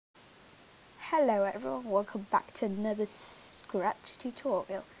Hello everyone, welcome back to another Scratch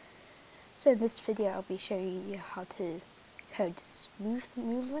tutorial. So in this video I'll be showing you how to code smooth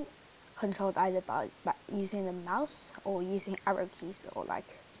movement controlled either by using the mouse or using arrow keys or like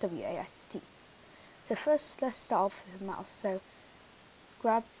WASD. So first let's start off with the mouse. So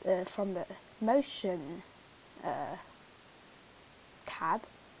grab from the motion tab,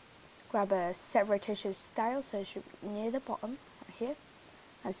 grab a set rotation style, so it should be near the bottom right here,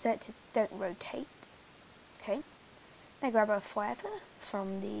 and set to don't rotate. Okay, then grab a forever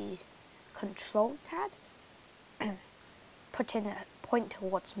from the control tab, put in a point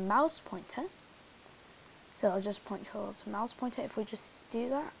towards mouse pointer. So I'll just point towards mouse pointer. If we just do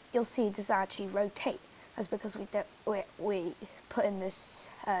that, you'll see this actually rotate. That's because we put in this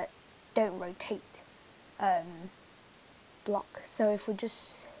don't rotate block. So if we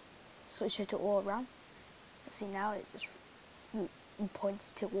just switch it to all around, you'll see now it just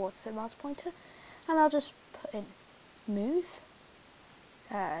points towards the mouse pointer. And I'll just put in move,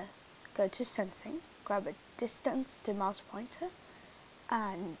 go to sensing, grab a distance to mouse pointer,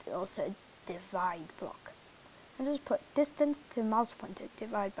 and also divide block. And just put distance to mouse pointer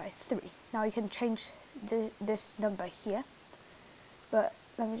divide by 3. Now you can change this number here, but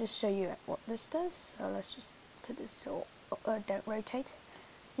let me just show you what this does. So let's just put this to don't rotate.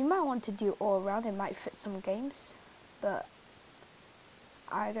 You might want to do all around, it might fit some games, but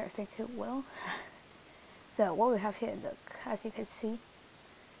I don't think it will. So what we have here, look, as you can see,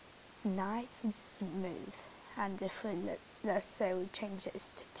 it's nice and smooth. And if we let's say we change it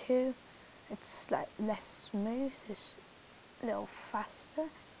to 2, it's like less smooth, it's a little faster.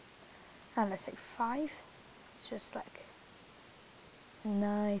 And let's say 5, it's just like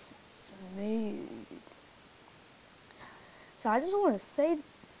nice and smooth. So I just want to say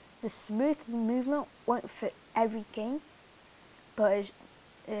the smooth movement won't fit every game, but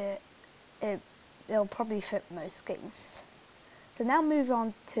it'll probably fit most games. So now move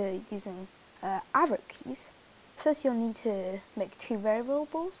on to using arrow keys. First you'll need to make 2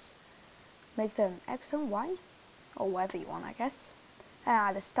 variables, make them X and Y, or whatever you want I guess. And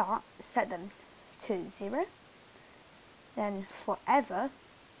at the start set them to 0. Then forever,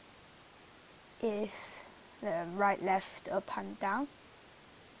 if the right, left, up and down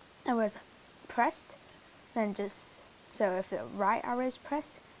arrows pressed, then just, so if the right arrow is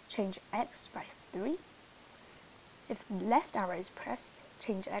pressed, change X by 3. If left arrow is pressed,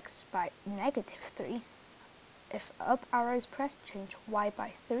 change X by -3. If up arrow is pressed, change Y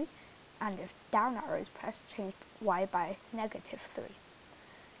by 3. And if down arrow is pressed, change Y by -3.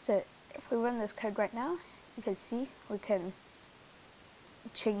 So if we run this code right now, you can see we can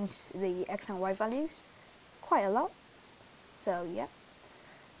change the X and Y values quite a lot. So yeah,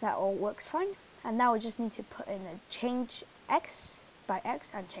 that all works fine. And now we just need to put in a change X by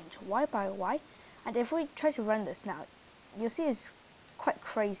X and change Y by Y. And if we try to run this now, you'll see it's quite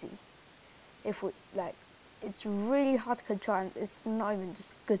crazy. If we it's really hard to control, and it's not even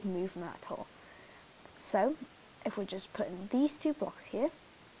just good movement at all. So if we just put in these 2 blocks here,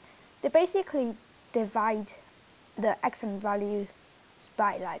 they basically divide the X and values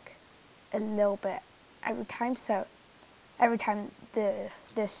by like a little bit every time. So every time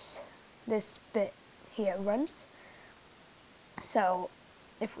this bit here runs. So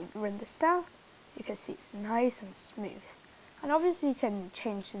if we run this down, you can see it's nice and smooth. And obviously you can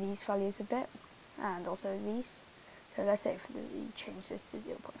change these values a bit, and also these. So let's say if we change this to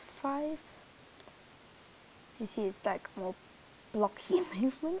 0.5, you see it's like more blocky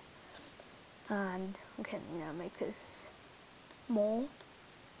movement. And we can make this more.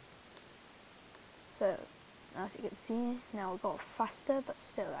 So as you can see, now we got faster but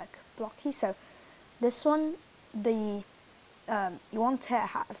still like blocky. So this one, you want to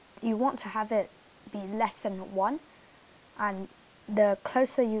have it be less than 1, and the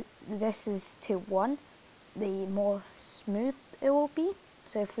closer this is to 1, the more smooth it will be.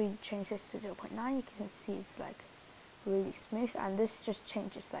 So if we change this to 0.9, you can see it's like really smooth, and this just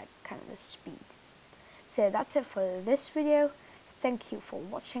changes like kind of the speed. So that's it for this video. Thank you for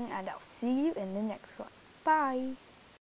watching, and I'll see you in the next one. Bye!